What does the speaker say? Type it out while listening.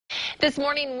This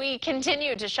morning, we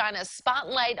continue to shine a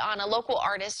spotlight on a local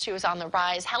artist who is on the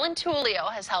rise. Helen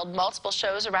Tullio has held multiple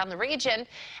shows around the region,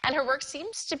 and her work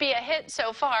seems to be a hit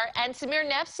so far. And Samiar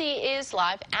Nefzi is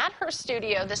live at her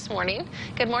studio this morning.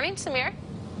 Good morning, Samiar.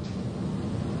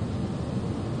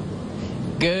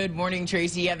 Good morning,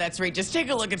 Tracy. Yeah, that's right. Just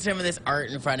take a look at some of this art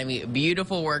in front of me.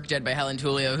 Beautiful work done by Helen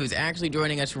Tullio, who's actually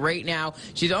joining us right now.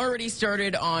 She's already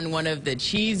started on one of the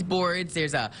cheese boards.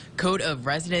 There's a coat of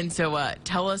resin. So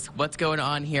tell us what's going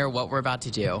on here, what we're about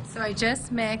to do. So I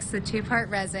just mixed the 2-part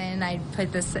resin. I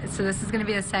put this, so this is going to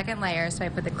be the second layer. So I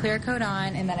put the clear coat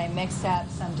on, and then I mixed up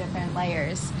some different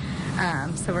layers.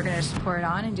 So we're going to just pour it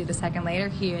on and do the second layer,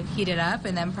 heat it up,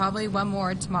 and then probably one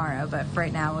more tomorrow. But for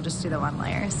right now, we'll just do the one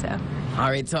layer. So. All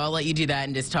right, so I'll let you do that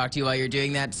and just talk to you while you're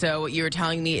doing that. So you were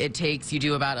telling me you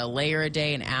do about a layer a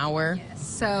day, an hour? Yes.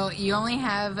 So you only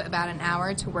have about an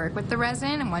hour to work with the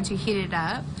resin, and once you heat it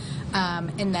up,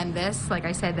 and then this, like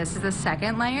I said, this is the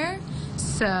second layer.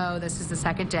 So this is the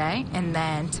second day, and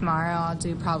then tomorrow I'll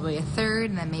do probably a third,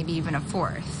 and then maybe even a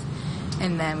fourth.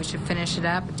 And then we should finish it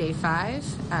up day 5,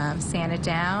 sand it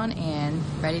down, and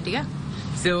ready to go.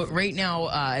 So right now,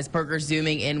 as Parker's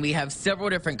zooming in, we have several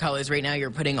different colors. Right now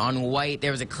you're putting on white. There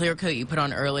was a clear coat you put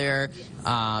on earlier,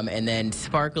 and then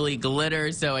sparkly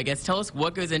glitter. So I guess tell us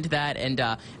what goes into that, and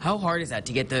how hard is that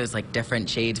to get those like different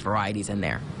shades, varieties in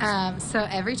there? So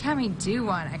every time I do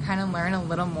one, I kind of learn a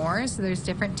little more. So there's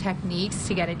different techniques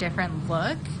to get a different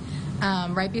look.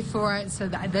 Right before, so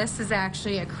this is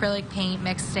actually acrylic paint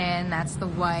mixed in. That's the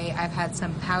white. I've had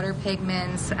some powder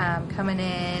pigments coming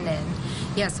in, and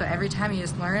yeah, so every time you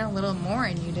just learn a little more,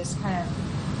 and you just kind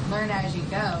of learn as you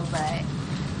go, but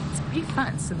it's pretty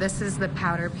fun. So this is the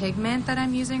powder pigment that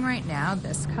I'm using right now,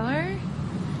 this color.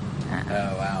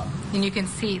 Oh, wow. And you can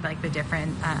see like the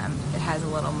different, it has a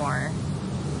little more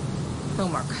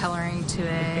coloring to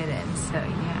it, and so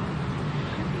yeah.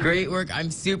 Great work.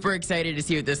 I'm super excited to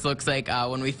see what this looks like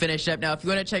when we finish up. Now, if you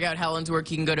want to check out Helen's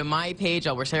work, you can go to my page.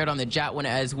 I'll share it on the chat one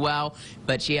as well.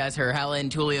 But she has her Helen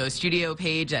Tullio studio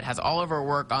page that has all of her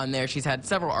work on there. She's had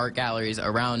several art galleries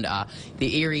around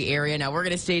the Erie area. Now, we're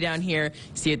going to stay down here,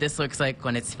 see what this looks like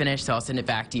when it's finished. So I'll send it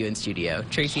back to you in studio.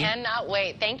 Tracy? Cannot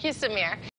wait. Thank you, Samiar.